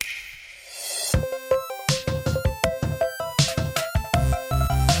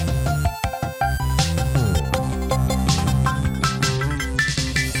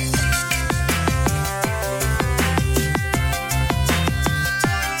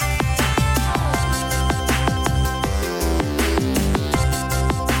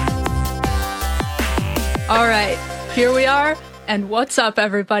All right, here we are. And what's up,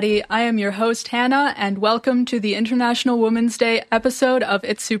 everybody? I am your host, Hannah, and welcome to the International Women's Day episode of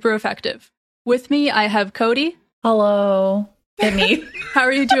It's Super Effective. With me, I have Cody. Hello. And me. How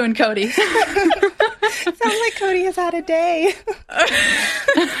are you doing, Cody? Sounds like Cody has had a day.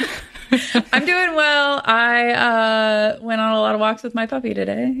 I'm doing well. I went on a lot of walks with my puppy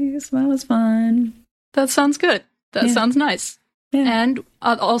today, so that was fun. That sounds good. That sounds nice. Yeah. And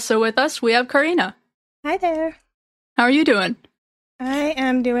also with us, we have Karina. Hi there. How are you doing? I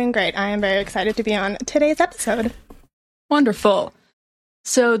am doing great. I am very excited to be on today's episode. Wonderful.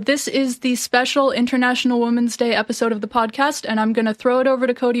 So this is the special International Women's Day episode of the podcast, and I'm going to throw it over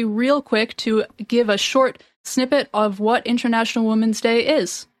to Cody real quick to give a short snippet of what International Women's Day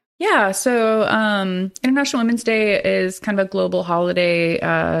is. Yeah, so International Women's Day is kind of a global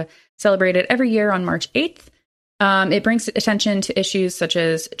holiday celebrated every year on March 8th. It brings attention to issues such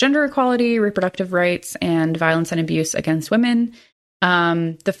as gender equality, reproductive rights, and violence and abuse against women.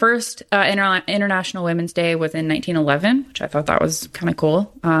 The first International Women's Day was in 1911, which I thought that was kind of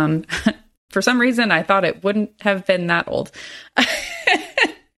cool. For some reason, I thought it wouldn't have been that old.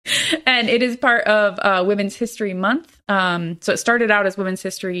 And it is part of Women's History Month. So it started out as Women's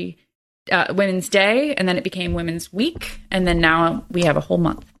Day, and then it became Women's Week, and then now we have a whole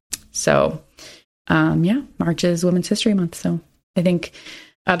month. So March is Women's History Month. So I think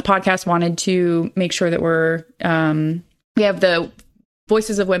the podcast wanted to make sure that we have the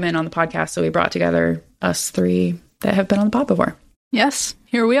voices of women on the podcast. So we brought together us three that have been on the pod before. Yes,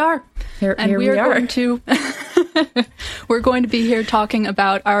 here we are. Here we are going to we're going to be here talking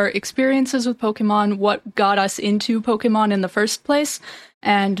about our experiences with Pokemon, what got us into Pokemon in the first place,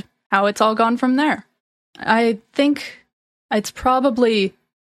 and how it's all gone from there. I think it's probably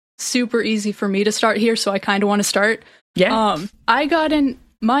super easy for me to start here, so I kind of want to start. Yeah. I got in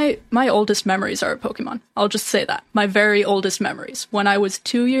my oldest memories are Pokemon. I'll just say that. My very oldest memories. When I was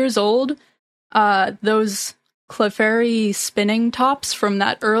 2 years old, those Clefairy spinning tops from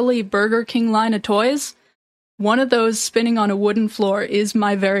that early Burger King line of toys, one of those spinning on a wooden floor is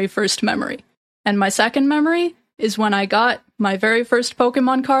my very first memory. And my second memory is when I got my very first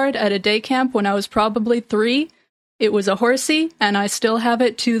Pokemon card at a day camp when I was probably 3. It was a Horsey, and I still have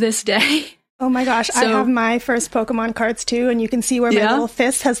it to this day. Oh my gosh, I have my first Pokemon cards too, and you can see where my little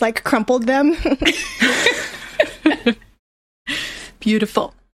fist has like crumpled them.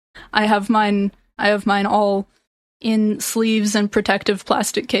 Beautiful. I have mine all in sleeves and protective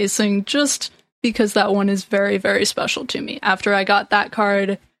plastic casing just because that one is very, very special to me. After I got that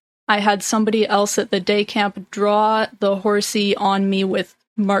card, I had somebody else at the day camp draw the Horsey on me with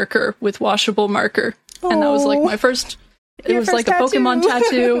washable marker. And that was like my first... It was like tattoo. A Pokemon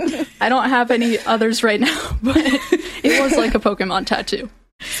tattoo. I don't have any others right now, but it was like a Pokemon tattoo.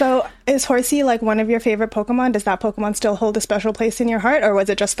 So is Horsey like one of your favorite Pokemon? Does that Pokemon still hold a special place in your heart, or was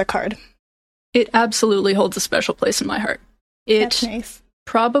it just the card? It absolutely holds a special place in my heart. That's nice.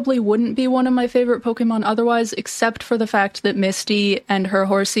 Probably wouldn't be one of my favorite Pokemon otherwise, except for the fact that Misty and her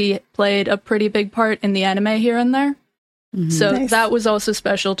Horsey played a pretty big part in the anime here and there. Mm-hmm. So that was also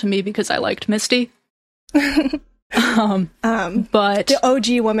special to me because I liked Misty. But the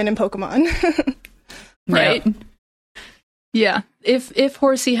OG woman in Pokemon. Right. Yeah. If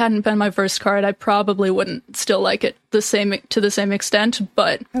Horsey hadn't been my first card, I probably wouldn't still like it to the same extent,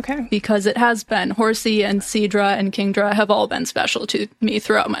 but because it has been, Horsey and Seadra and Kingdra have all been special to me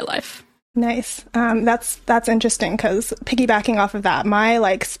throughout my life. Nice. That's interesting because piggybacking off of that, my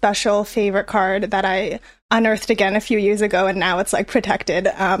like special favorite card that I unearthed again a few years ago, and now it's like protected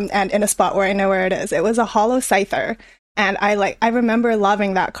and in a spot where I know where it is. It was a Holo Scyther, and I remember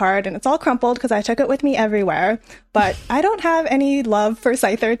loving that card, and it's all crumpled because I took it with me everywhere. But I don't have any love for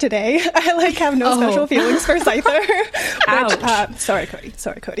Scyther today. I like have no special feelings for Scyther. Which, sorry,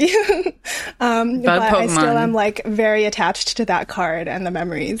 Cody. But I still am like very attached to that card and the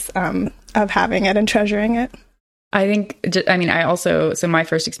memories of having it and treasuring it. So my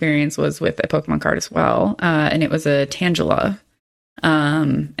first experience was with a Pokemon card as well, and it was a Tangela.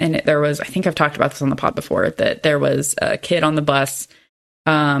 There was, I think I've talked about this on the pod before, that there was a kid on the bus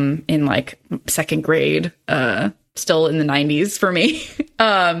in like second grade, still in the 90s for me.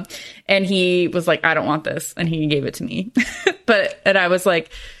 And he was like, I don't want this. And he gave it to me. And I was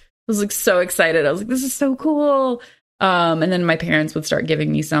like so excited. I was like, this is so cool. And then my parents would start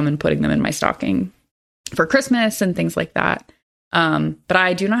giving me some and putting them in my stocking for Christmas and things like that. But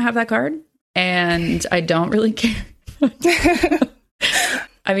I do not have that card, and I don't really care.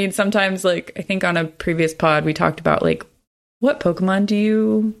 I mean, sometimes, like, I think on a previous pod, we talked about, like, what Pokemon do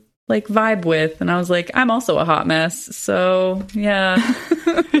you like vibe with. And I was like, I'm also a hot mess. So yeah.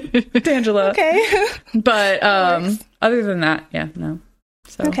 D'Angelo. Okay. But other than that, yeah, no.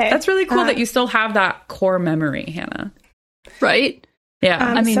 So that's really cool that you still have that core memory, Hannah. Right? Yeah.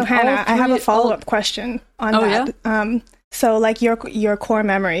 I mean, so Hannah, I have a follow-up question on that. Yeah? So like your core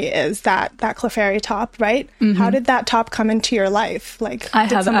memory is that Clefairy top, right? Mm-hmm. How did that top come into your life? Like,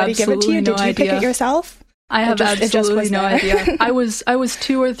 did somebody give it to you? No did you pick it yourself? I have absolutely no idea. I was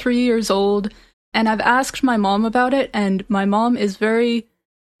 2 or 3 years old, and I've asked my mom about it, and my mom is very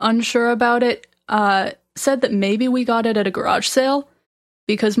unsure about it. Said that maybe we got it at a garage sale,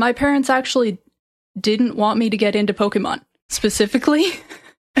 because my parents actually didn't want me to get into Pokemon, specifically.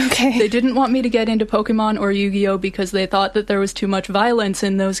 Okay. They didn't want me to get into Pokemon or Yu-Gi-Oh! Because they thought that there was too much violence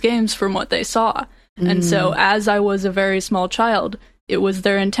in those games from what they saw. And so, as I was a very small child, it was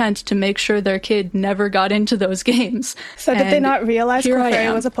their intent to make sure their kid never got into those games. So did they not realize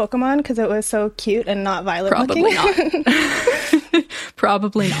Clefairy was a Pokemon because it was so cute and not violent Probably looking? Not.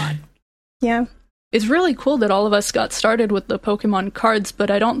 Probably not. Yeah. It's really cool that all of us got started with the Pokemon cards,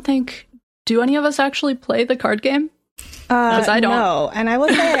 but I don't think... Do any of us actually play the card game? Because I don't. No, and I will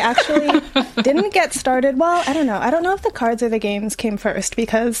say I actually didn't get started. Well, I don't know. I don't know if the cards or the games came first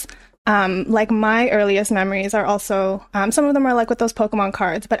because, like, my earliest memories are also, some of them are like with those Pokemon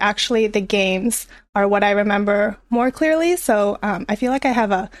cards, but actually the games are what I remember more clearly. So I feel like I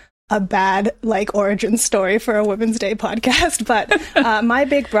have a bad, like, origin story for a Women's Day podcast. But my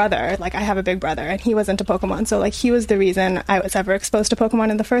big brother, like, I have a big brother, and he was into Pokemon. So, like, he was the reason I was ever exposed to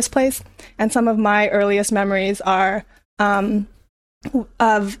Pokemon in the first place. And some of my earliest memories are...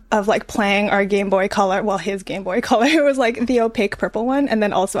 of like playing our Game Boy Color, well, his Game Boy Color, it was like the opaque purple one. And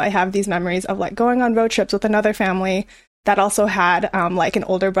then also I have these memories of like going on road trips with another family that also had like an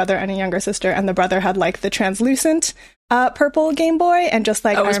older brother and a younger sister, and the brother had like the translucent purple Game Boy, and just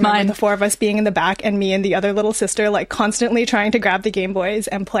like I remember the four of us being in the back and me and the other little sister like constantly trying to grab the Game Boys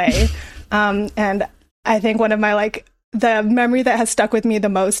and play. And I think one of my like the memory that has stuck with me the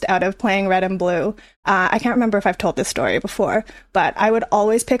most out of playing Red and Blue, I can't remember if I've told this story before, but I would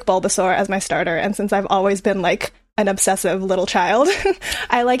always pick Bulbasaur as my starter. And since I've always been like an obsessive little child,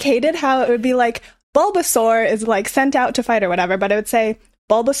 I like hated how it would be like Bulbasaur is like sent out to fight or whatever, but it would say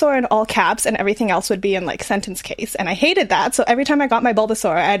Bulbasaur in all caps and everything else would be in like sentence case. And I hated that. So every time I got my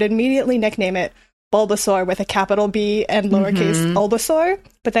Bulbasaur, I'd immediately nickname it Bulbasaur with a capital B and lowercase Bulbasaur,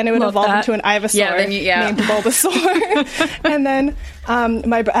 but then it would evolve into an Ivysaur named Bulbasaur. And then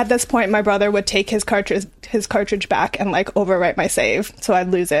at this point, my brother would take his cartridge back and like overwrite my save, so I'd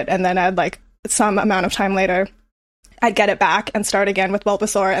lose it, and then I'd like some amount of time later, I'd get it back and start again with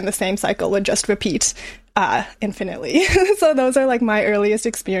Bulbasaur, and the same cycle would just repeat infinitely. So those are like my earliest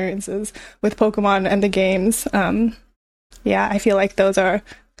experiences with Pokemon and the games. Yeah, I feel like those are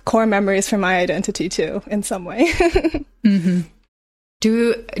core memories for my identity too, in some way.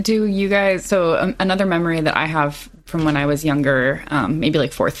 Do you guys? So another memory that I have from when I was younger, maybe like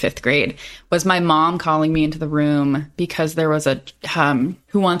 4th, 5th grade, was my mom calling me into the room because there was a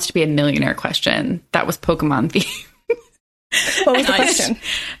Who Wants to Be a Millionaire question that was Pokemon themed. What was the question?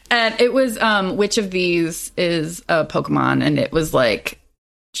 And it was which of these is a Pokemon, and it was like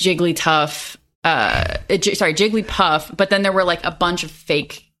Jigglypuff, Jigglypuff, but then there were like a bunch of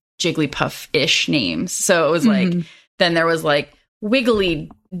fake Jigglypuff-ish names. So it was like, then there was like Wiggly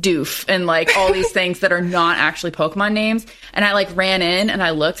Doof and like all these things that are not actually Pokemon names. And I like ran in and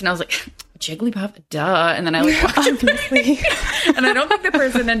I looked and I was like, Jigglypuff, duh. And then I like walked away. And I don't think the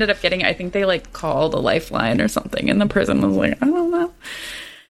person ended up getting it. I think they like called a lifeline or something, and the person was like, I don't know.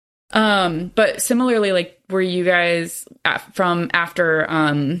 But similarly, like, were you guys from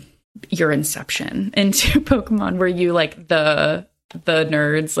after your inception into Pokemon, were you like the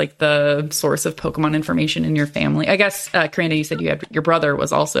nerds, like the source of Pokemon information in your family? I guess, Karina, you said you had your brother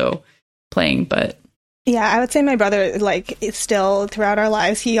was also playing, but... Yeah, I would say my brother, like, is still, throughout our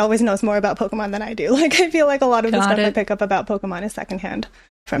lives, he always knows more about Pokemon than I do. Like, I feel like a lot of the stuff I pick up about Pokemon is secondhand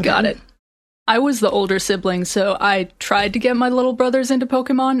from him. Got it. I was the older sibling, so I tried to get my little brothers into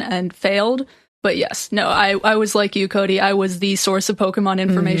Pokemon and failed. But yes, no, I was like you, Cody. I was the source of Pokemon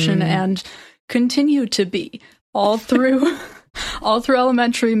information and continue to be all through... all through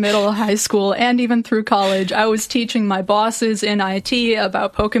elementary, middle, high school, and even through college. I was teaching my bosses in IT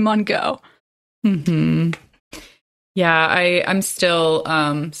about Pokemon Go. Yeah, I'm still,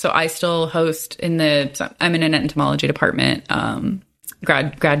 so I still host I'm in an entomology department,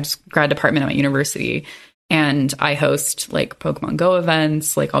 grad department at my university. And I host like Pokemon Go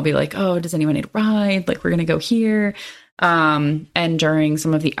events. Like I'll be like, oh, does anyone need a ride? Like we're going to go here. And during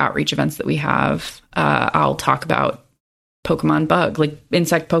some of the outreach events that we have, I'll talk about Pokemon bug, like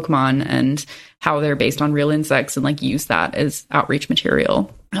insect Pokemon, and how they're based on real insects, and like use that as outreach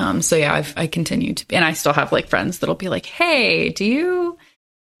material. So yeah, I continue to, and I still have like friends that'll be like, hey, do you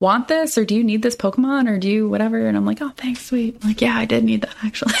want this, or do you need this Pokemon, or do you whatever? And I'm like, oh, thanks, sweet. I'm like, yeah, I did need that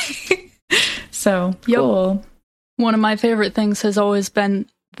actually. So cool. One of my favorite things has always been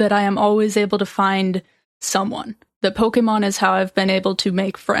that I am always able to find someone. That Pokemon is how I've been able to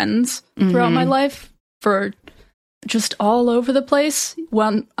make friends throughout my life, for just all over the place.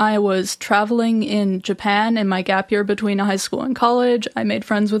 When I was traveling in Japan in my gap year between high school and college, I made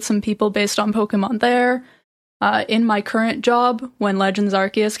friends with some people based on Pokemon there. In my current job, when Legends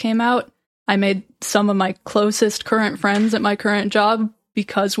Arceus came out, I made some of my closest current friends at my current job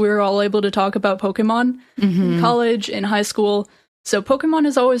because we were all able to talk about Pokemon in college, in high school. So Pokemon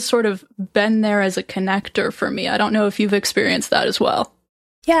has always sort of been there as a connector for me. I don't know if you've experienced that as well.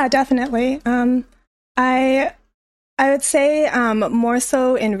 Yeah, definitely. I would say more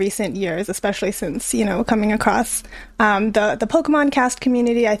so in recent years, especially since, coming across the Pokemon cast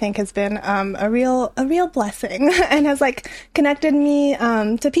community, I think has been a real blessing and has like connected me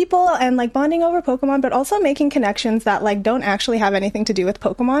to people and like bonding over Pokemon, but also making connections that like don't actually have anything to do with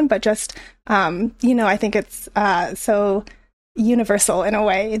Pokemon, but just, I think it's so universal in a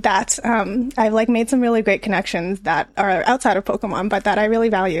way that I've like made some really great connections that are outside of Pokemon, but that I really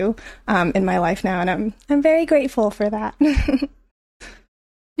value in my life now, and I'm very grateful for that.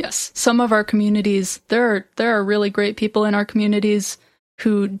 Yes, some of our communities, there are really great people in our communities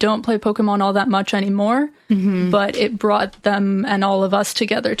who don't play Pokemon all that much anymore, but it brought them and all of us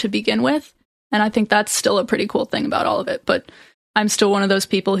together to begin with, and I think that's still a pretty cool thing about all of it. But I'm still one of those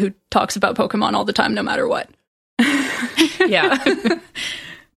people who talks about Pokemon all the time, no matter what. Yeah,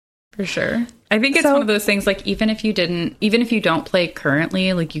 for sure. I think it's one of those things, like, even if you don't play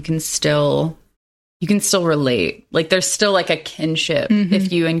currently, like you can still relate. Like there's still like a kinship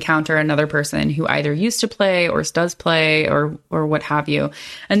if you encounter another person who either used to play or does play or what have you.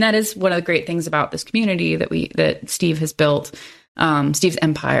 And that is one of the great things about this community that Steve has built, Steve's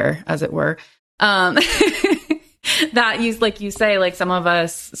empire, as it were. That you say, like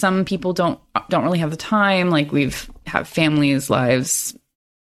some people don't really have the time. Like have families, lives,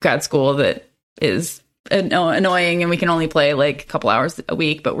 grad school that is annoying, and we can only play like a couple hours a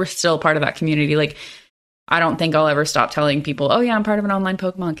week, but we're still part of that community. Like, I don't think I'll ever stop telling people, oh yeah, I'm part of an online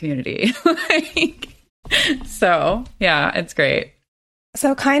Pokemon community. So yeah, it's great.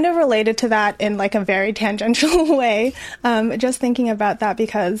 So kind of related to that in like a very tangential way, just thinking about that,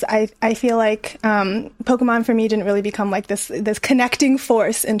 because I feel like Pokemon for me didn't really become like this connecting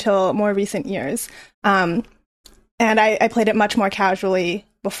force until more recent years. And I played it much more casually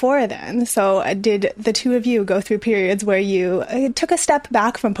before then. So did the two of you go through periods where you took a step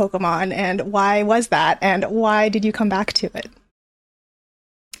back from Pokemon, and why was that? And why did you come back to it?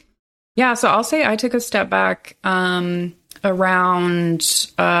 Yeah, so I'll say I took a step back around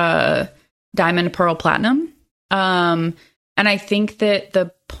Diamond, Pearl, Platinum. And I think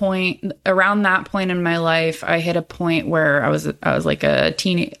that around that point in my life, I hit a point where I was like a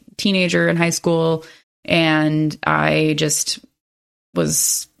teenager in high school, and I just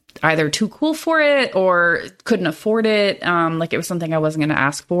was either too cool for it or couldn't afford it. Like it was something I wasn't going to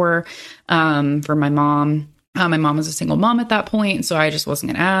ask for my mom. My mom was a single mom at that point, so I just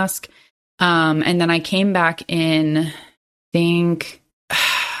wasn't going to ask. And then I came back in, think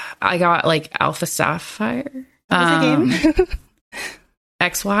I got like Alpha Sapphire. What was the game?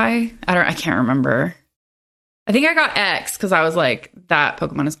 XY? I can't remember. I think I got X because I was like, that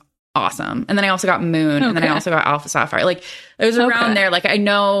Pokemon is awesome. And then I also got Moon, and then I also got Alpha Sapphire. Like it was around there. Like I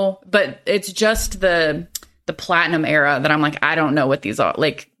know, but it's just the Platinum era that I'm like, I don't know what these are.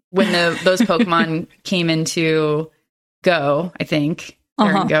 Like when those Pokemon came into Go, I think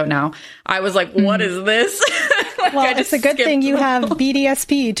they're in Go now. I was like, what is this? Like, well, it's a good thing you have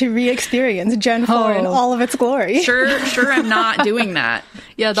BDSP to re-experience Gen 4 in all of its glory. Sure, I'm not doing that.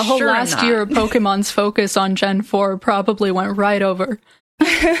 Yeah, the whole last year of Pokemon's focus on Gen 4 probably went right over.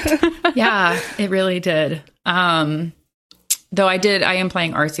 Yeah, it really did. Though I am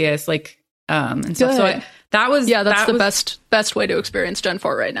playing Arceus, like, and stuff. So that's the best way to experience Gen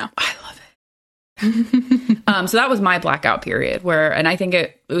 4 right now. I love it. So that was my blackout period and I think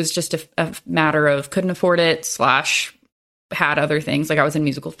it was just a matter of couldn't afford it / had other things. Like I was in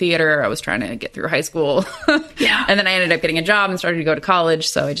musical theater. I was trying to get through high school. Yeah. And then I ended up getting a job and started to go to college.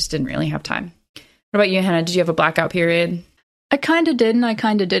 So I just didn't really have time. What about you, Hannah? Did you have a blackout period? I kind of did and I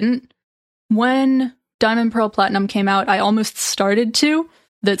kind of didn't. When Diamond, Pearl, Platinum came out, I almost started to.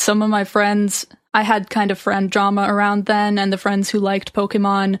 That some of my friends, I had kind of friend drama around then, and the friends who liked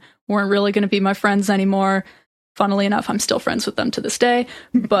Pokemon weren't really going to be my friends anymore. Funnily enough, I'm still friends with them to this day.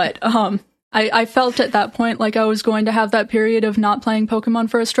 But I felt at that point like I was going to have that period of not playing Pokemon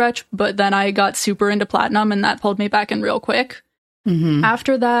for a stretch, but then I got super into Platinum and that pulled me back in real quick. Mm-hmm.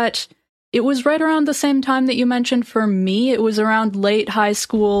 After that, it was right around the same time that you mentioned for me. It was around late high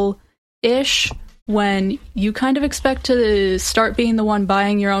school-ish when you kind of expect to start being the one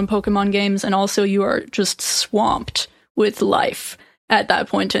buying your own Pokemon games, and also you are just swamped with life at that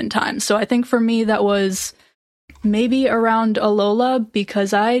point in time. So I think for me that was maybe around Alola,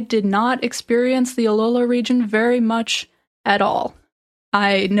 because I did not experience the Alola region very much at all.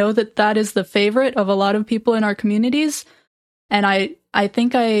 I know that that is the favorite of a lot of people in our communities, and I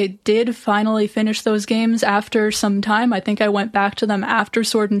think I did finally finish those games after some time. I think I went back to them after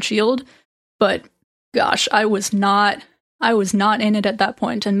Sword and Shield, but gosh, I was not in it at that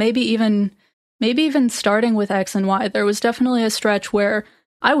point. And maybe even starting with X and Y, there was definitely a stretch where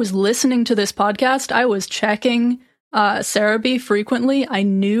I was listening to this podcast. I was checking Cerebi frequently. I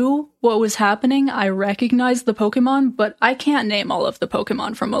knew what was happening. I recognized the Pokemon, but I can't name all of the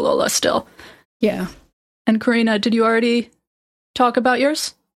Pokemon from Alola still. Yeah. And Karina, did you already talk about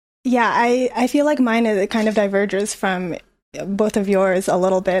yours? Yeah, I feel like mine it kind of diverges from both of yours a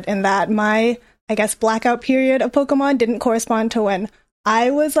little bit in that my, I guess, blackout period of Pokemon didn't correspond to when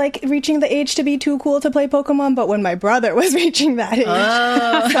I was like reaching the age to be too cool to play Pokemon, but when my brother was reaching that age.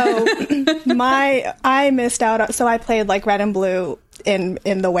 So I missed out. So I played like Red and Blue in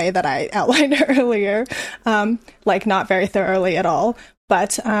the way that I outlined earlier, like not very thoroughly at all.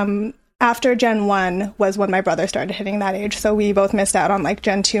 But after Gen 1 was when my brother started hitting that age. So we both missed out on like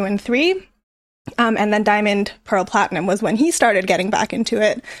Gen 2 and 3. And then Diamond, Pearl, Platinum was when he started getting back into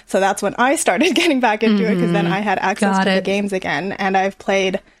it. So that's when I started getting back into it, because then I had access to the games again. And I've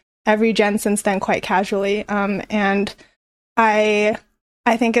played every gen since then quite casually. And I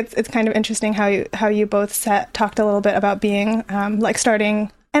think it's kind of interesting how you both talked a little bit about being like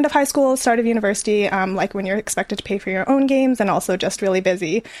starting end of high school, start of university, like when you're expected to pay for your own games and also just really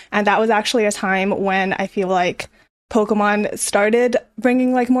busy. And that was actually a time when I feel like Pokemon started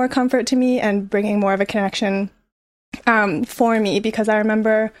bringing like more comfort to me and bringing more of a connection for me, because I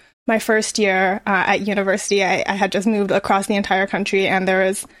remember my first year at university, I had just moved across the entire country, and there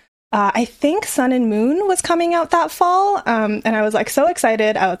was I think Sun and Moon was coming out that fall, and I was like so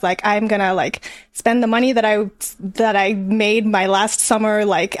excited. I was like, I'm gonna like spend the money that I made my last summer,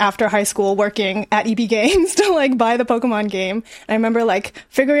 like after high school, working at EB Games to like buy the Pokemon game. And I remember like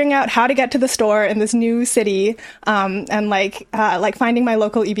figuring out how to get to the store in this new city, and like finding my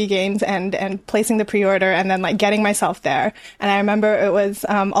local EB Games and placing the pre-order, and then like getting myself there. And I remember it was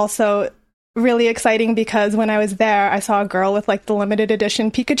also really exciting because when I was there, I saw a girl with like the limited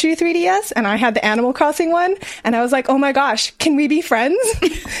edition Pikachu 3DS, and I had the Animal Crossing one, and I was like, oh my gosh, can we be friends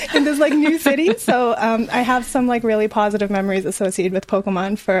in this like new city? So I have some like really positive memories associated with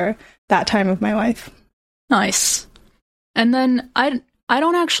Pokemon for that time of my life. Nice. And then I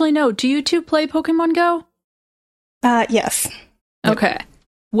don't actually know, do you two play Pokemon Go? Yes. Okay.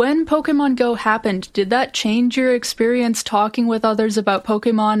 When Pokemon Go happened, did that change your experience talking with others about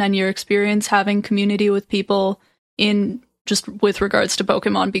Pokemon and your experience having community with people in just with regards to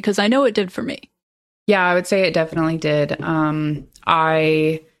Pokemon? Because I know it did for me. Yeah, I would say it definitely did.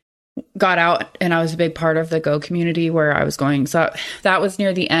 I got out and I was a big part of the Go community where I was going. So that was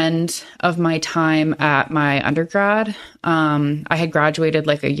near the end of my time at my undergrad. I had graduated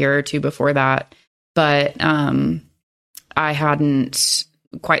like a year or two before that, but I hadn't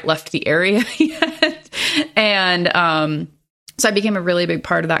quite left the area yet. And so I became a really big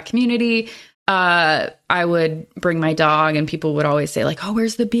part of that community. I would bring my dog and people would always say like, oh,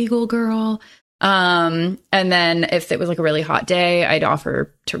 where's the Beagle girl? And then if it was like a really hot day, I'd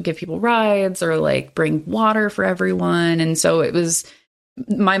offer to give people rides or like bring water for everyone. And so it was,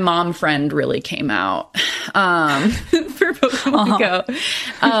 my mom friend really came out for Pokemon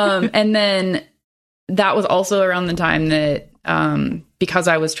Go. And then that was also around the time that because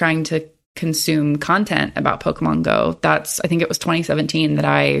I was trying to consume content about Pokemon Go, I think it was 2017 that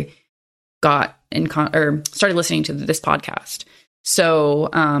I got started listening to this podcast. So,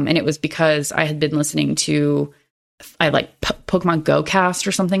 and it was because I had been listening to, Pokemon Go Cast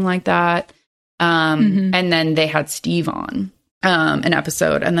or something like that. And then they had Steve on, an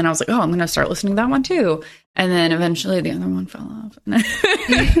episode. And then I was like, oh, I'm going to start listening to that one too. And then eventually the other one fell off.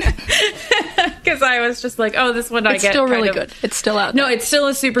 Because I was just like, oh, this one it's still really good. It's still out there. No, it's still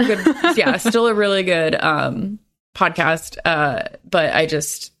a super good, still a really good podcast. But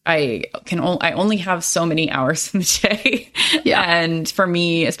I only have so many hours in the day. Yeah. And for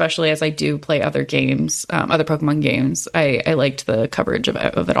me, especially as I do play other games, other Pokemon games, I liked the coverage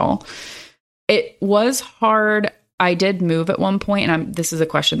of it all. It was hard. I did move at one point, and this is a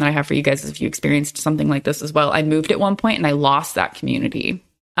question that I have for you guys, if you experienced something like this as well. I moved at one point and I lost that community.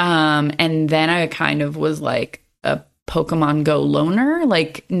 And then I kind of was like a Pokemon Go loner.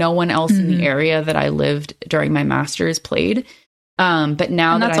 Like no one else in the area that I lived during my master's played. But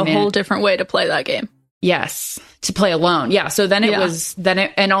now and that that's I'm a whole different way to play that game. Yes, to play alone. Yeah. So then it was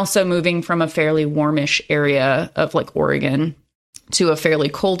and also moving from a fairly warmish area of like Oregon to a fairly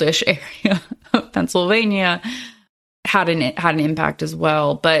coldish area of Pennsylvania had an impact as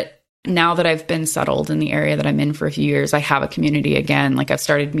well. But now that I've been settled in the area that I'm in for a few years, I have a community again. Like I've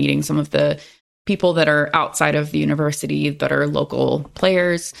started meeting some of the people that are outside of the university that are local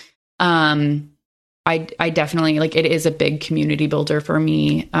players. I definitely like it is a big community builder for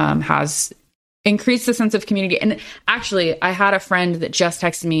me. Has increased the sense of community. And actually, I had a friend that just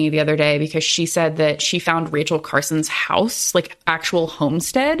texted me the other day because she said that she found Rachel Carson's house, like actual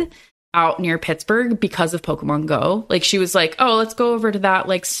homestead, out near Pittsburgh because of Pokemon Go. Like she was like, oh, let's go over to that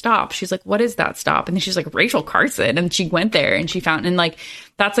like stop. She's like, what is that stop? And then she's like, Rachel Carson. And she went there and she found, and like,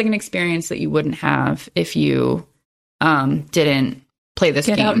 that's like an experience that you wouldn't have if you didn't play this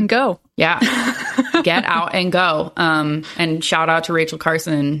game. Get out and go. Yeah. Get out and go. And shout out to Rachel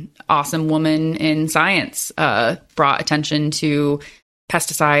Carson, awesome woman in science, brought attention to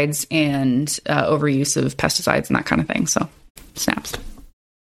pesticides and overuse of pesticides and that kind of thing. So snaps.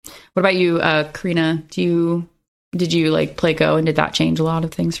 What about you, Karina? Did you like play Go, and did that change a lot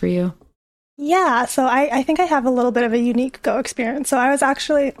of things for you? Yeah, so I think I have a little bit of a unique Go experience. So I was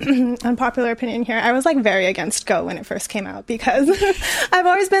actually, unpopular opinion here, I was like very against Go when it first came out because I've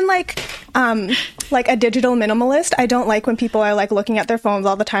always been like a digital minimalist. I don't like when people are like looking at their phones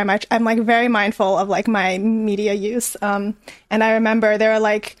all the time. I'm like very mindful of like my media use. And I remember there were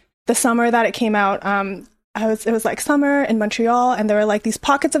like the summer that it came out, it was like summer in Montreal, and there were like these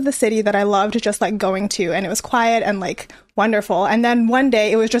pockets of the city that I loved just like going to, and it was quiet and like wonderful. And then one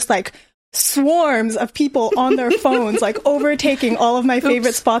day it was just like swarms of people on their phones, like overtaking all of my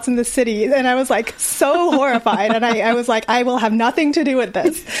favorite spots in the city. And I was like so horrified. And I was like, I will have nothing to do with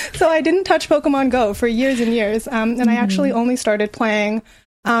this. So I didn't touch Pokemon Go for years and years. And I actually only started playing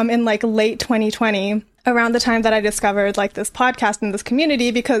in like late 2020, around the time that I discovered like this podcast and this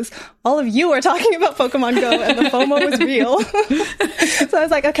community, because all of you were talking about Pokemon Go and the FOMO was real. So I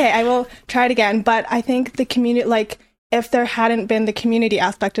was like, okay, I will try it again. But I think the community, like, if there hadn't been the community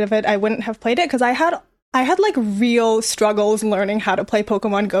aspect of it, I wouldn't have played it, because I had like real struggles learning how to play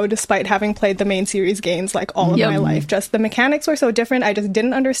Pokemon Go despite having played the main series games like all of my life. Just the mechanics were so different. I just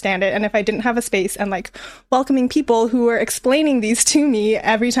didn't understand it. And if I didn't have a space and like welcoming people who were explaining these to me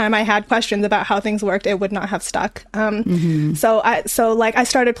every time I had questions about how things worked, it would not have stuck. So I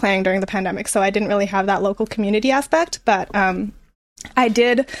started playing during the pandemic, so I didn't really have that local community aspect, but I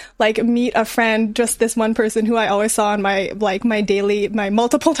did like meet a friend, just this one person who I always saw on my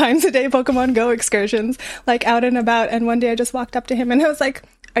multiple times a day Pokemon Go excursions, like out and about. And one day I just walked up to him and I was like,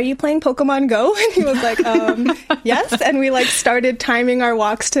 are you playing Pokemon Go? And he was like, yes. And we like started timing our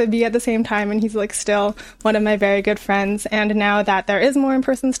walks to be at the same time. And he's like still one of my very good friends. And now that there is more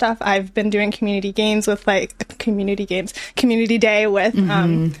in-person stuff, I've been doing community day with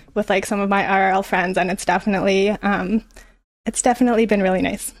like some of my IRL friends. And it's definitely been really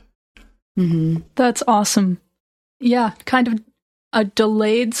nice. That's awesome. Yeah, kind of a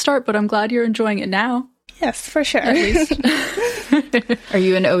delayed start, but I'm glad you're enjoying it now. Yes, for sure. At least. Are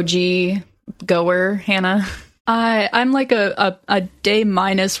you an OG goer, Hannah? I'm like a day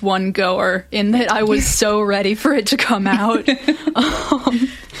 -1 goer in that I was so ready for it to come out.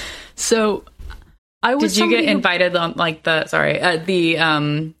 So I was. Did you get invited on like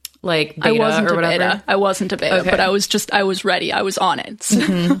like beta or whatever? I wasn't a beta, okay. But I was ready. I was on it.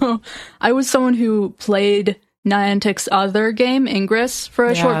 So I was someone who played Niantic's other game, Ingress, for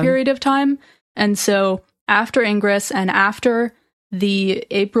a short period of time. And so after Ingress and after the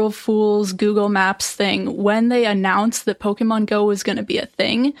April Fool's Google Maps thing, when they announced that Pokemon Go was going to be a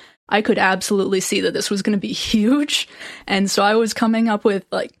thing, I could absolutely see that this was going to be huge. And so I was coming up with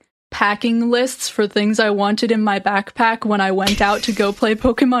like packing lists for things I wanted in my backpack when I went out to go play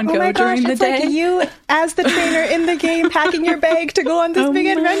Pokemon Go during the day. Like you as the trainer in the game packing your bag to go on this big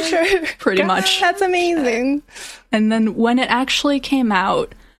adventure. Pretty much. That's amazing. And then when it actually came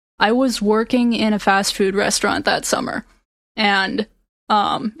out, I was working in a fast food restaurant that summer. And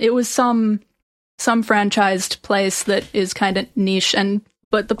it was some franchised place that is kind of niche and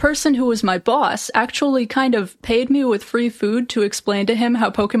But the person who was my boss actually kind of paid me with free food to explain to him how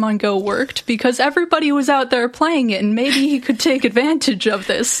Pokemon Go worked, because everybody was out there playing it and maybe he could take advantage of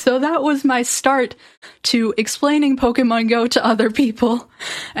this. So that was my start to explaining Pokemon Go to other people.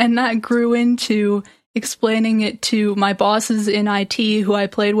 And that grew into explaining it to my bosses in IT who I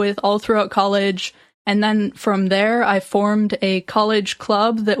played with all throughout college. And then from there, I formed a college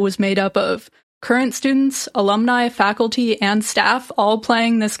club that was made up of current students, alumni, faculty, and staff all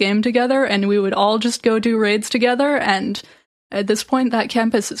playing this game together, and we would all just go do raids together. And at this point, that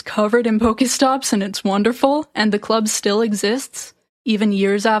campus is covered in Pokestops, and it's wonderful, and the club still exists, even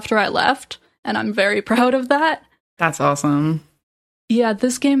years after I left, and I'm very proud of that. That's awesome. Yeah,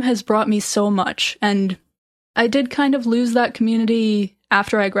 this game has brought me so much, and I did kind of lose that community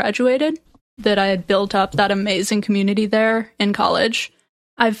after I graduated, that I had built up that amazing community there in college.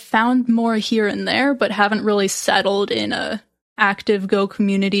 I've found more here and there, but haven't really settled in a active Go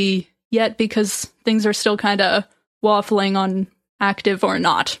community yet because things are still kind of waffling on active or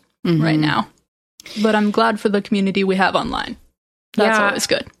not right now. But I'm glad for the community we have online. That's always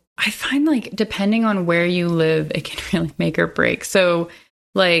good. I find like depending on where you live, it can really make or break. So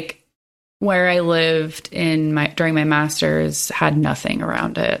like where I lived during my master's had nothing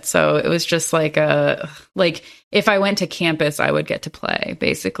around it. So it was just like if I went to campus, I would get to play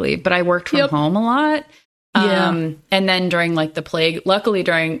basically, but I worked from home a lot. And then during like the plague, luckily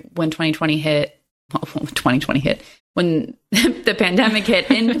when 2020 hit, when the pandemic hit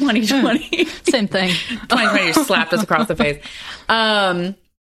in 2020, same thing, 2020 just slapped us across the face. I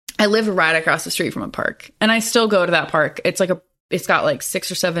live right across the street from a park and I still go to that park. It's got like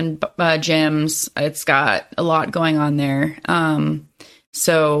 6 or 7 gyms. It's got a lot going on there.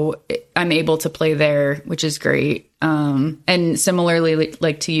 So I'm able to play there, which is great. And similarly,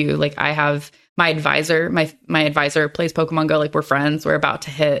 like to you, like I have my advisor, my advisor plays Pokemon Go. Like we're friends. We're about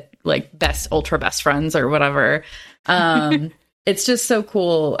to hit like ultra best friends or whatever. It's just so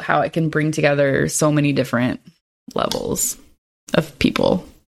cool how it can bring together so many different levels of people.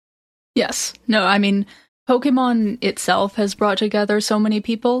 Yes. No, I mean, Pokemon itself has brought together so many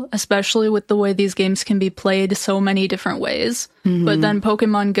people, especially with the way these games can be played so many different ways. But then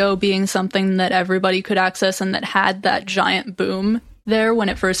Pokemon Go being something that everybody could access and that had that giant boom there when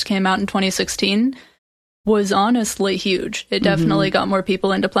it first came out in 2016 was honestly huge. It definitely got more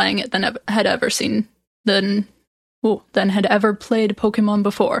people into playing it than had ever played Pokemon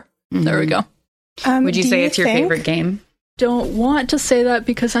before. There we go. Would you say it's your favorite game? Don't want to say that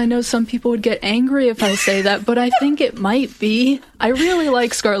because I know some people would get angry if I say that, but I think it might be. I really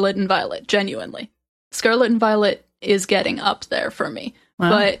like Scarlet and Violet, genuinely. Scarlet and Violet is getting up there for me,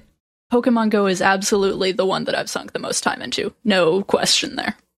 but Pokemon Go is absolutely the one that I've sunk the most time into. No question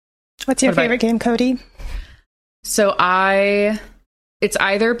there. What's your favorite game, Cody? So it's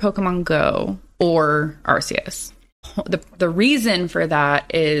either Pokemon Go or Arceus. The reason for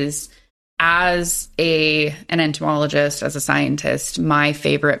that is, as an entomologist, as a scientist, my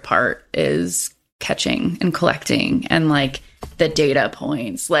favorite part is catching and collecting and like the data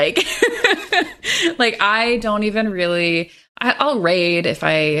points. Like, like I don't even really, I'll raid if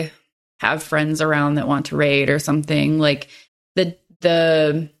I have friends around that want to raid or something. Like the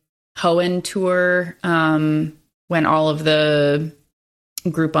Hoenn tour, when all of the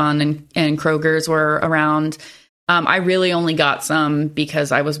Groupon and Kroger's were around, I really only got some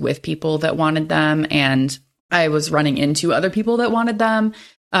because I was with people that wanted them and I was running into other people that wanted them.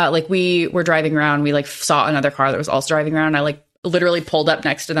 Like we were driving around, we like saw another car that was also driving around. I like literally pulled up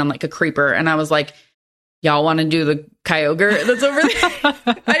next to them like a creeper and I was like, y'all want to do the Kyogre that's over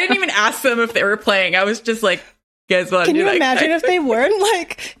there? I didn't even ask them if they were playing. I was just like, you guys want to do that? Can you imagine if they weren't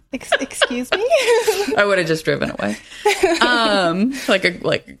like, excuse me? I would have just driven away. Like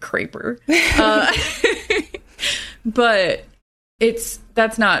a creeper. But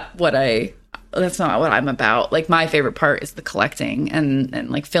that's not what I'm about. Like my favorite part is the collecting and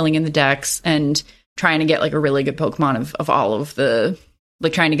like filling in the decks and trying to get like a really good Pokemon of all of the,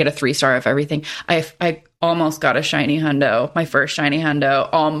 like trying to get a 3-star of everything. I almost got a shiny hundo, my first shiny hundo.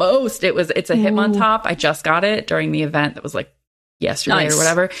 Almost. It's a Hitmontop. I just got it during the event that was like yesterday or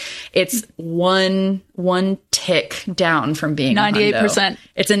whatever. It's one tick down from being 98%.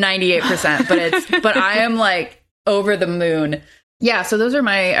 It's a 98%, but I am like over the moon. Yeah, so those are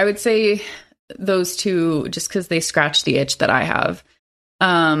I would say those two just because they scratch the itch that I have.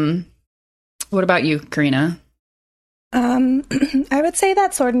 What about you, Karina? I would say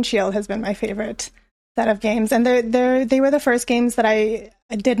that Sword and Shield has been my favorite set of games, and they were the first games that I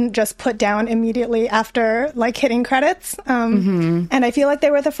didn't just put down immediately after like hitting credits. And I feel like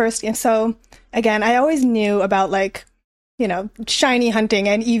they were the first game. So again, I always knew about like, shiny hunting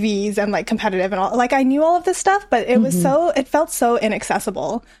and EVs and like competitive and all. Like I knew all of this stuff, but it was it felt so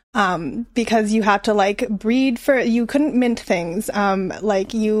inaccessible because you had to like breed you couldn't mint things.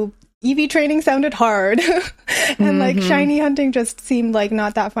 EV training sounded hard and like shiny hunting just seemed like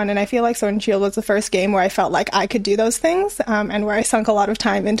not that fun. And I feel like Sword and Shield was the first game where I felt like I could do those things and where I sunk a lot of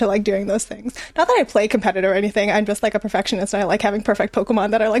time into like doing those things. Not that I play competitive or anything. I'm just like a perfectionist and I like having perfect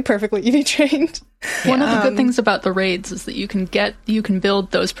Pokemon that are like perfectly EV trained. One of the good things about the raids is that you can build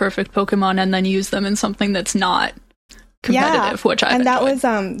those perfect Pokemon and then use them in something that's not competitive, which I've that enjoyed.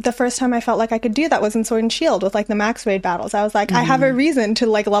 was the first time I felt like I could do that was in Sword and Shield with like the max raid battles. I was like, I have a reason to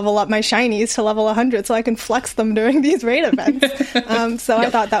like level up my shinies to level 100 so I can flex them during these raid events. So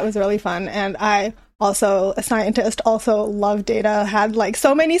I thought that was really fun. And I also, a scientist, also loved data, had like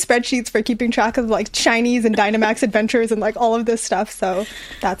so many spreadsheets for keeping track of like shinies and Dynamax adventures and like all of this stuff. So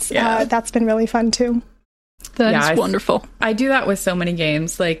that's been really fun too. That is wonderful. I do that with so many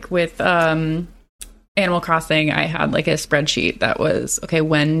games, like with Animal Crossing. I had like a spreadsheet that was, okay,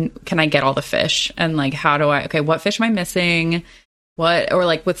 when can I get all the fish? And like, what fish am I missing? Or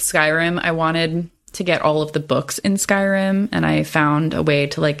like with Skyrim, I wanted to get all of the books in Skyrim. And I found a way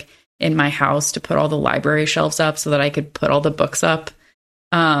to like in my house to put all the library shelves up so that I could put all the books up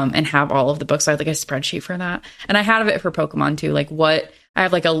and have all of the books. So I had like a spreadsheet for that. And I had it for Pokemon too. Like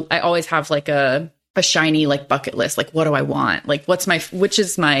I always have like a shiny like bucket list. Like, what do I want? Like, which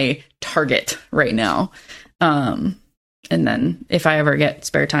is my target right now? And then if I ever get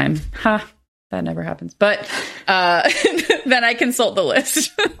spare time, that never happens. But then I consult the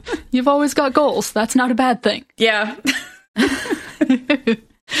list. You've always got goals. That's not a bad thing. Yeah.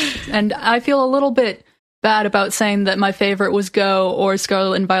 And I feel a little bit bad about saying that my favorite was Go or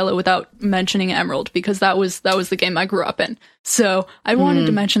Scarlet and Violet without mentioning Emerald, because that was the game I grew up in. So I wanted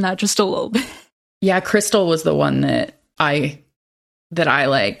to mention that just a little bit. Yeah, Crystal was the one that I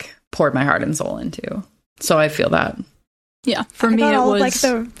like poured my heart and soul into. So I feel that. Yeah, for me it was like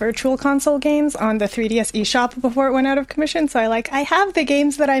the virtual console games on the 3DS eShop before it went out of commission. So I have the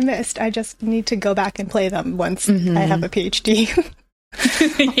games that I missed. I just need to go back and play them once I have a PhD.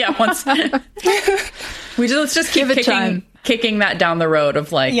 Yeah, once let's just keep kicking that down the road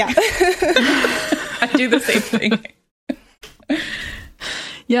of like, I do the same thing.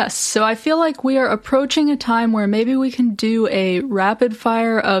 Yes, so I feel like we are approaching a time where maybe we can do a rapid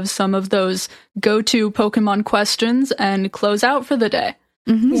fire of some of those go-to Pokemon questions and close out for the day.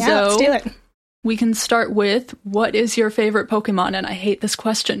 Yeah, so let's do it. We can start with, what is your favorite Pokemon? And I hate this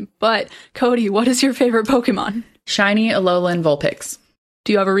question, but Cody, what is your favorite Pokemon? Shiny, Alolan, Vulpix.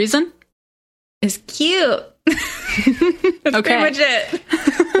 Do you have a reason? It's cute. That's pretty much it.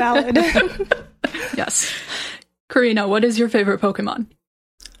 Valid. Yes. Karina, what is your favorite Pokemon?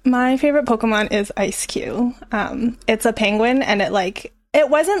 My favorite Pokemon is Ice-Q. It's a penguin, and it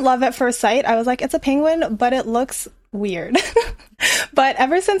wasn't love at first sight. I was like, it's a penguin, but it looks weird. But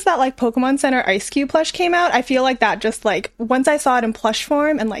ever since that Pokemon Center Ice-Q plush came out, I feel like that just once I saw it in plush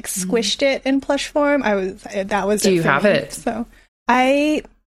form and squished it in plush form, that was. Do you have it? So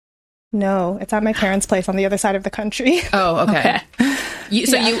no, it's at my parents' place on the other side of the country. Oh, okay.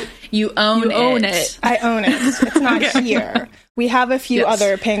 You own it. I own it. It's not here. We have a few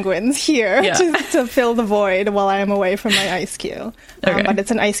other penguins here to fill the void while I am away from my Ice-Q. But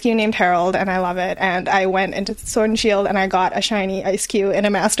it's an Ice-Q named Harold, and I love it. And I went into Sword and Shield, and I got a shiny Ice-Q in a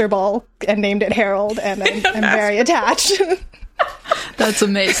Master Ball and named it Harold, and I'm very attached. That's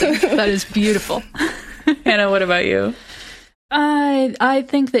amazing. That is beautiful. Hannah, what about you? I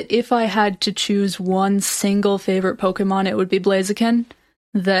think that if I had to choose one single favorite Pokemon, it would be Blaziken.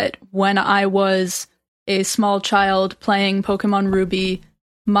 That when I was a small child playing Pokemon Ruby,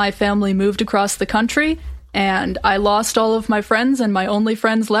 my family moved across the country, and I lost all of my friends, and my only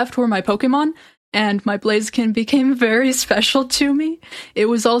friends left were my Pokemon, and my Blaziken became very special to me. It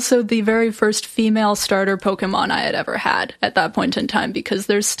was also the very first female starter Pokemon I had ever had at that point in time, because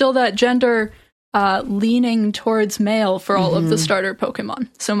there's still that gender leaning towards male for all of the starter Pokemon.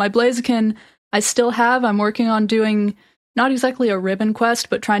 So my Blaziken, I still have. I'm working on doing not exactly a ribbon quest,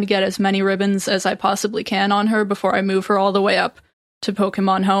 but trying to get as many ribbons as I possibly can on her before I move her all the way up to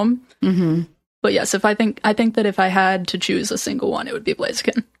Pokemon Home. Mm-hmm. But yes, I think that if I had to choose a single one, it would be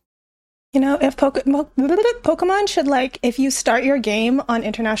Blaziken. If Pokemon should, if you start your game on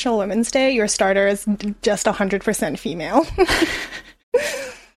International Women's Day, your starter is just 100% female.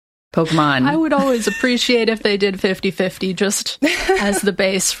 Pokemon. I would always appreciate if they did 50-50 just as the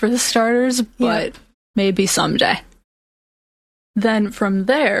base for the starters, but maybe someday. Then from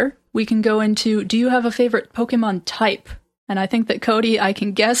there, we can go into, do you have a favorite Pokemon type? And I think that, Cody, I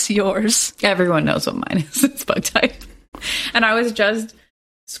can guess yours. Everyone knows what mine is. It's bug type. And I was just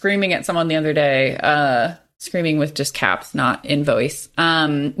screaming at someone the other day, screaming with just caps, not in voice,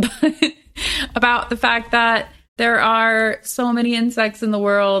 about the fact that there are so many insects in the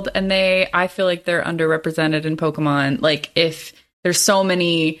world, and I feel like they're underrepresented in Pokemon. Like, if there's so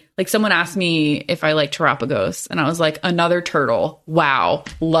many, like, someone asked me if I like Terapagos, and I was like, another turtle. Wow,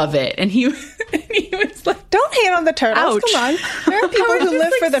 love it. And he was like, don't hate on the turtles. Ouch. Come on. There are people who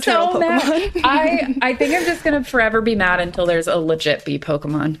live for the turtle Pokemon. I think I'm just going to forever be mad until there's a legit bee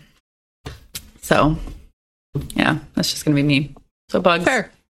Pokemon. So, yeah, that's just going to be me. So, Bugs.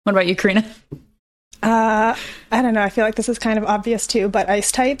 Fair. What about you, Karina? I don't know. I feel like this is kind of obvious too, but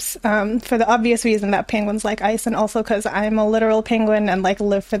ice types, for the obvious reason that penguins like ice, and also because I'm a literal penguin and like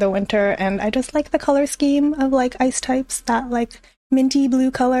live for the winter, and I just like the color scheme of like ice types, that like minty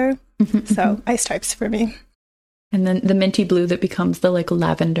blue color. So ice types for me. And then the minty blue that becomes the like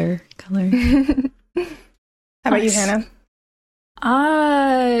lavender color. How about you, Hannah?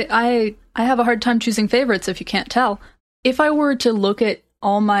 I have a hard time choosing favorites, if you can't tell. If I were to look at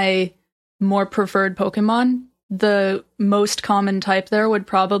all my more preferred Pokemon, the most common type there would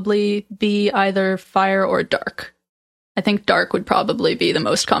probably be either fire or dark. I think dark would probably be the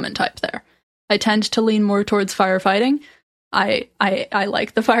most common type there. I tend to lean more towards firefighting. I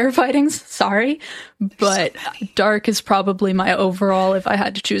like the firefightings, sorry, but dark is probably my overall if I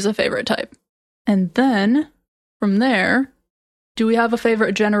had to choose a favorite type. And then, from there, do we have a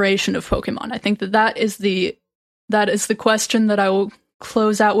favorite generation of Pokemon? I think that is the question that I will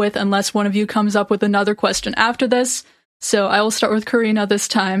close out with, unless one of you comes up with another question after this. So I will start with Karina this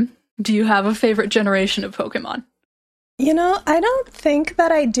time. Do you have a favorite generation of Pokemon? You know, I don't think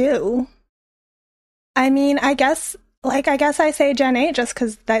that I do. I mean, I guess I say Gen 8 just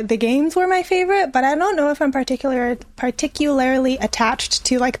because the games were my favorite, but I don't know if I'm particularly attached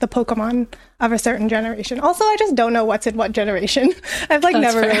to like the Pokemon of a certain generation. Also, I just don't know what's in what generation. I've like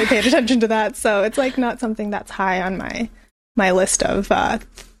never really paid attention to that, so it's like not something that's high on my list of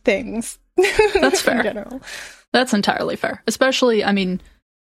things. That's fair. In general. That's entirely fair. Especially, I mean,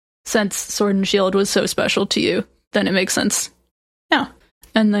 since Sword and Shield was so special to you, then it makes sense. Yeah.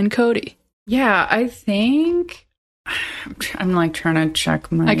 And then Cody. Yeah, I think I'm like trying to check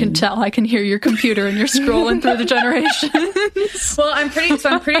my. I can tell. I can hear your computer and you're scrolling through the generations. Well, I'm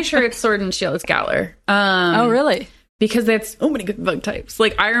pretty sure it's Sword and Shield. It's Galar. Oh, really? Because that's so many good bug types.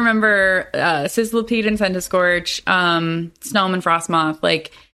 Like, I remember Sizzlipede and Centiskorch, Snom and Frostmoth.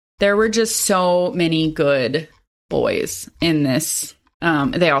 Like, there were just so many good boys in this.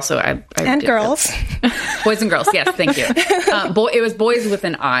 They also... and girls. Boys and girls, yes, thank you. It was boys with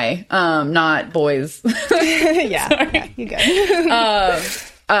an I, not boys. Yeah, you good.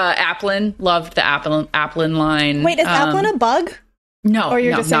 Applin, loved the Applin line. Wait, is Applin a bug? No, or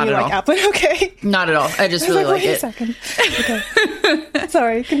you're just saying you like Applin? Okay. Not at all. I just really like it. Wait a second. Okay.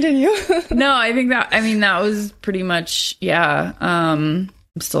 Sorry, continue. No, I think that was pretty much, yeah. I'm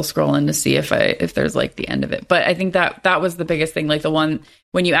still scrolling to see if there's like the end of it. But I think that was the biggest thing. Like, the one,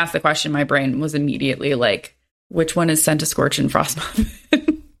 when you asked the question, my brain was immediately like, which one is Centiskorch and Frostmoth?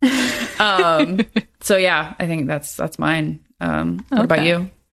 So yeah, I think that's mine. What about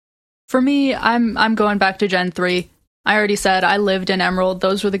you? For me, I'm going back to Gen 3. I already said I lived in Emerald.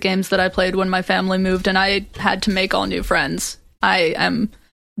 Those were the games that I played when my family moved, and I had to make all new friends. I am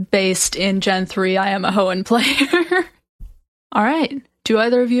based in Gen 3. I am a Hoenn player. All right. Do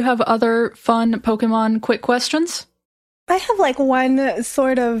either of you have other fun Pokemon quick questions? I have like one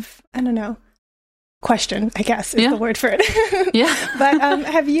sort of, I don't know, question, I guess is the word for it. Yeah. But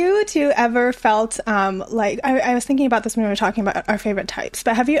have you two ever felt like, I was thinking about this when we were talking about our favorite types,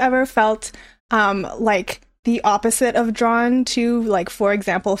 but have you ever felt like the opposite of drawn to, like, for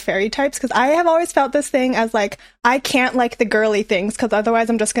example, fairy types? Because I have always felt this thing as like, I can't like the girly things because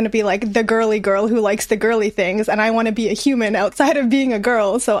otherwise I'm just going to be like the girly girl who likes the girly things, and I want to be a human outside of being a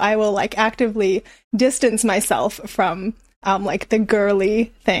girl, so I will like actively distance myself from like the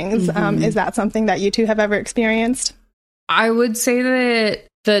girly things. Mm-hmm. Is that something that you two have ever experienced? I would say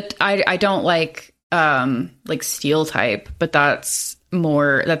that I don't like steel type, but that's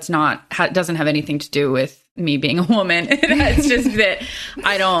doesn't have anything to do with me being a woman. It's just that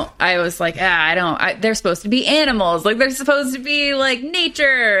I was like, they're supposed to be animals. Like, they're supposed to be like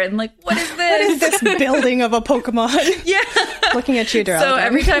nature. And like, what is this? What is this building of a Pokemon? Yeah. Looking at you, Daryl. So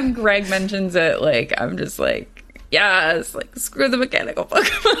every time Greg mentions it, like, I'm just like, yes, like, screw the mechanical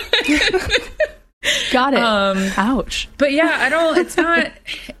Pokemon. Got it. Ouch. But yeah,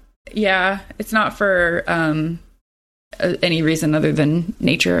 it's not for any reason other than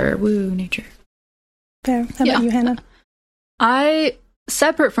nature. Woo, nature. Fair. How about you, Hannah? I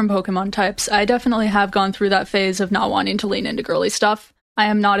separate from Pokemon types, I definitely have gone through that phase of not wanting to lean into girly stuff. I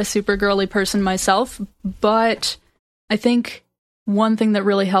am not a super girly person myself, but I think one thing that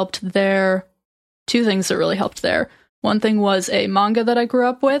really helped there, two things that really helped there. One thing was a manga that I grew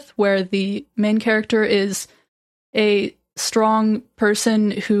up with, where the main character is a strong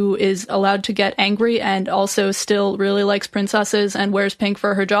person who is allowed to get angry and also still really likes princesses and wears pink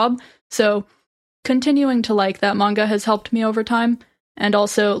for her job. So continuing to like that manga has helped me over time. And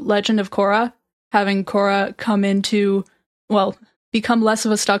also Legend of Korra, having Korra come into, well, become less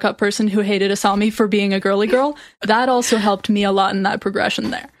of a stuck-up person who hated Asami for being a girly girl. That also helped me a lot in that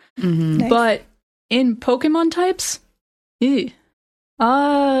progression there. Mm-hmm. Nice. But in Pokemon types,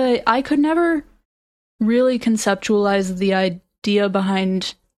 I could never really conceptualize the idea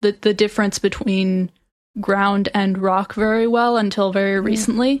behind the difference between ground and rock very well until very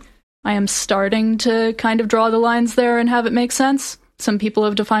recently. I am starting to kind of draw the lines there and have it make sense. Some people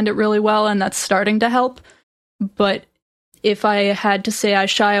have defined it really well, and that's starting to help. But if I had to say I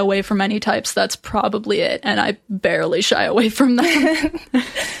shy away from any types, that's probably it. And I barely shy away from them.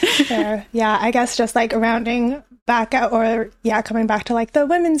 Fair. Yeah, I guess just like rounding back out, or coming back to like the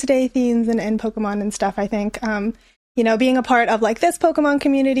Women's Day themes and Pokemon and stuff, I think, being a part of like this Pokemon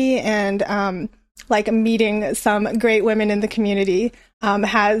community and like meeting some great women in the community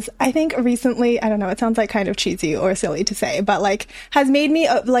has, I think, recently, I don't know, it sounds like kind of cheesy or silly to say, but like has made me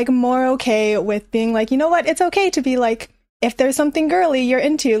like more okay with being like, you know what, it's okay to be like, if there's something girly you're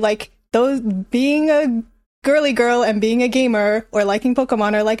into, like those being a girly girl and being a gamer or liking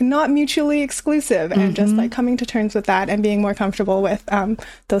Pokemon are like not mutually exclusive, and just like coming to terms with that and being more comfortable with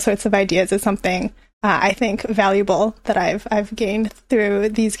those sorts of ideas is something I think valuable that I've gained through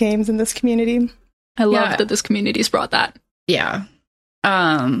these games in this community. I love that this community's brought that. Yeah.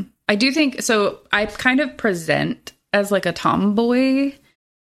 I do think so. I kind of present as like a tomboy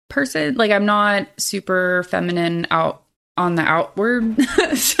person. Like I'm not super feminine out on the outward.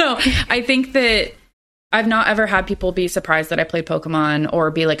 So I think that I've not ever had people be surprised that I play Pokemon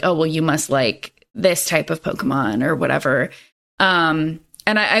or be like, oh, well, you must like this type of Pokemon or whatever. And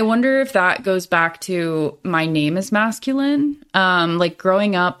I wonder if that goes back to my name is masculine. Like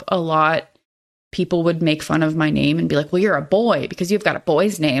growing up a lot, people would make fun of my name and be like, well, you're a boy because you've got a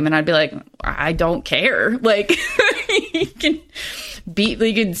boy's name. And I'd be like, I don't care. Like you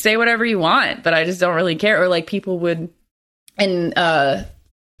can say whatever you want, but I just don't really care. Or like people would, in,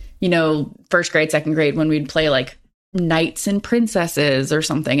 first grade, second grade, when we'd play like knights and princesses or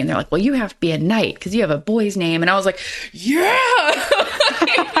something. And they're like, well, you have to be a knight because you have a boy's name. And I was like, yeah.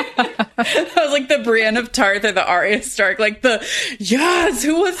 I was like the Brienne of Tarth or the Arya Stark, like yes,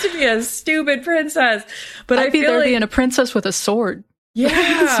 who wants to be a stupid princess? But I'd be there like, being a princess with a sword. Yeah.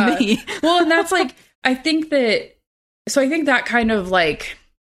 It's me. Well, and that's like, I think that kind of like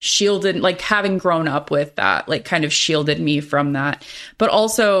shielded, like having grown up with that, like kind of shielded me from that. But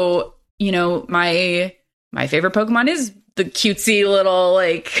also, my favorite Pokemon is the cutesy little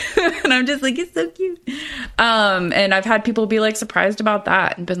like, and I'm just like, it's so cute. And I've had people be like surprised about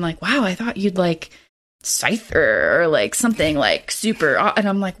that and been like, wow, I thought you'd like Scyther or like something like super. And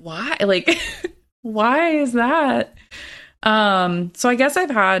I'm like, why? Like, why is that? So I guess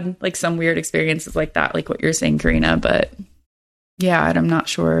I've had like some weird experiences like that, like what you're saying, Karina, but yeah, I'm not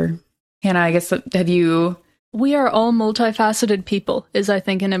sure. Hannah, I guess, have you? We are all multifaceted people is, I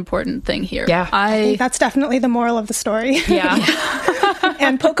think, an important thing here. Yeah. I think that's definitely the moral of the story. Yeah.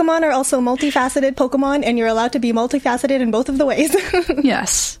 And Pokemon are also multifaceted Pokemon, and you're allowed to be multifaceted in both of the ways.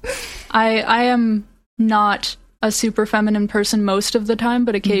 Yes. I am not a super feminine person most of the time,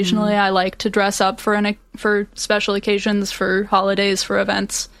 but occasionally I like to dress up for special occasions, for holidays, for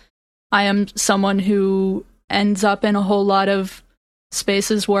events. I am someone who ends up in a whole lot of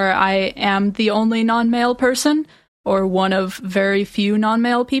spaces where I am the only non-male person or one of very few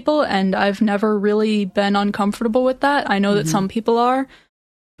non-male people, and I've never really been uncomfortable with that. I know that some people are,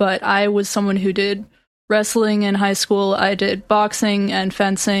 but I was someone who did wrestling in high school. I did boxing and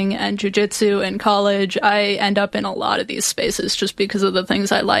fencing and jiu-jitsu in college. I end up in a lot of these spaces just because of the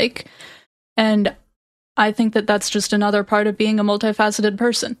things I like. And I think that that's just another part of being a multifaceted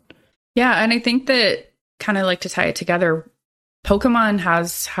person. Yeah, and I think that kind of like to tie it together, Pokemon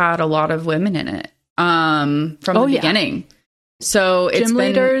has had a lot of women in it from the beginning. So it's gym been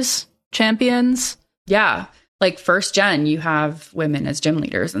leaders, champions. Yeah. Like first gen, you have women as gym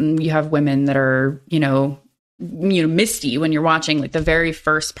leaders, and you have women that are, Misty when you're watching like the very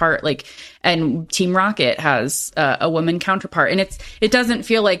first part, like, and Team Rocket has a woman counterpart, and it doesn't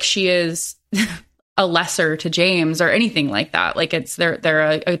feel like she is a lesser to James or anything like that. Like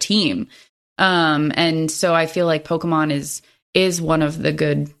they're a team. And so I feel like Pokemon is is one of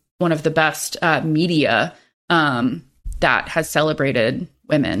the best media that has celebrated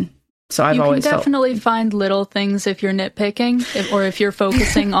women. So I've always felt... You can definitely find little things if you're nitpicking, or if you're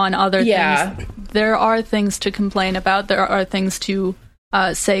focusing on other things. There are things to complain about. There are things to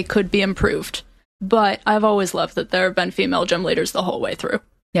say could be improved. But I've always loved that there have been female gym leaders the whole way through.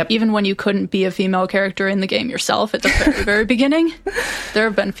 Yep. Even when you couldn't be a female character in the game yourself at the very, very beginning, there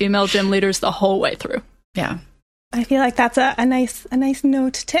have been female gym leaders the whole way through. Yeah. I feel like that's a nice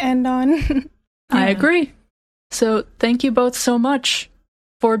note to end on. I agree. So thank you both so much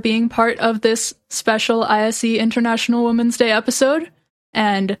for being part of this special ISE International Women's Day episode.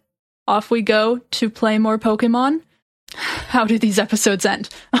 And off we go to play more Pokemon. How do these episodes end?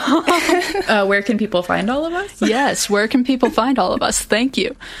 Where can people find all of us? Yes, where can people find all of us? Thank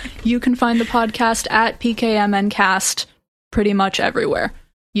you. You can find the podcast at PKMNcast pretty much everywhere.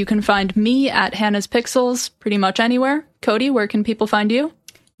 You can find me at Hannah's Pixels pretty much anywhere. Cody, where can people find you?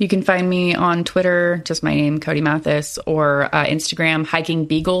 You can find me on Twitter, just my name, Cody Mathis, or Instagram, Hiking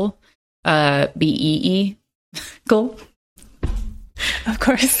Beagle, Beegle. Of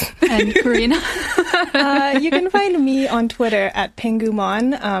course. And Karina? You can find me on Twitter at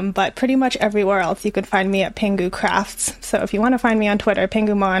Pingumon, but pretty much everywhere else you can find me at Pingu Crafts. So if you want to find me on Twitter,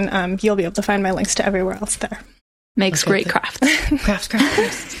 Pingumon, you'll be able to find my links to everywhere else there. Makes great crafts.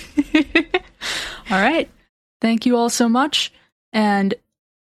 Crafts. All right. Thank you all so much. And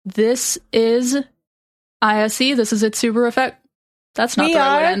this is ISE. This is Itsubaru Effect. That's not the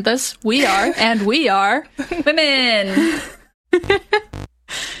right way to end this. We are, and we are women.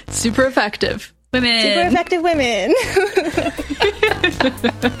 Super effective women. Super effective women.